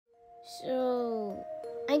So,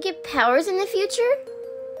 I get powers in the future?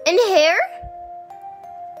 And hair?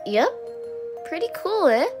 Yep. Pretty cool,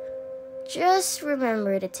 eh? Just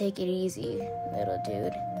remember to take it easy, little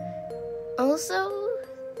dude. Also,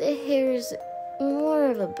 the hair's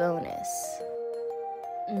more of a bonus.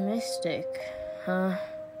 Mystic, huh?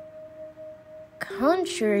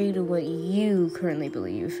 Contrary to what you currently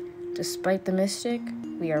believe, despite the mystic,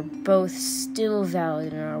 we are both still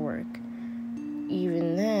valid in our work.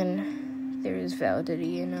 Even then, there is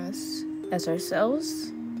validity in us as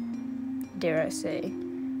ourselves, dare I say,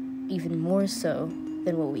 even more so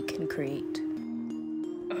than what we can create.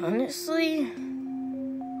 Honestly,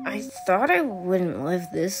 I thought I wouldn't live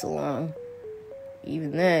this long.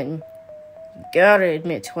 Even then, you gotta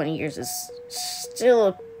admit 20 years is still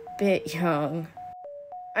a bit young.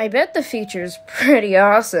 I bet the future's pretty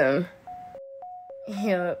awesome.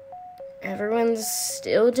 Yup, everyone's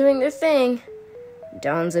still doing their thing.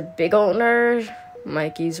 Don's a big old nerd,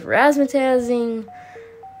 Mikey's razzmatazzing,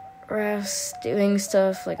 Ralph's doing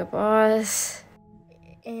stuff like a boss,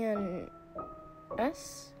 and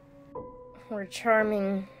us? We're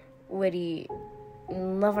charming, witty,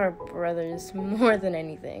 and love our brothers more than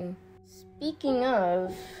anything. Speaking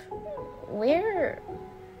of, where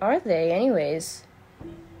are they anyways?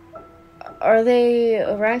 Are they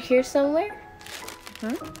around here somewhere?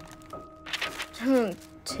 Huh? Don't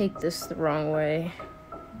take this the wrong way,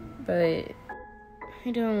 but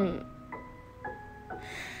I don't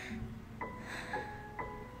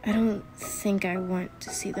think I want to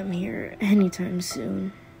see them here anytime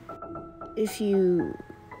soon. If you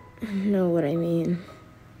know what I mean.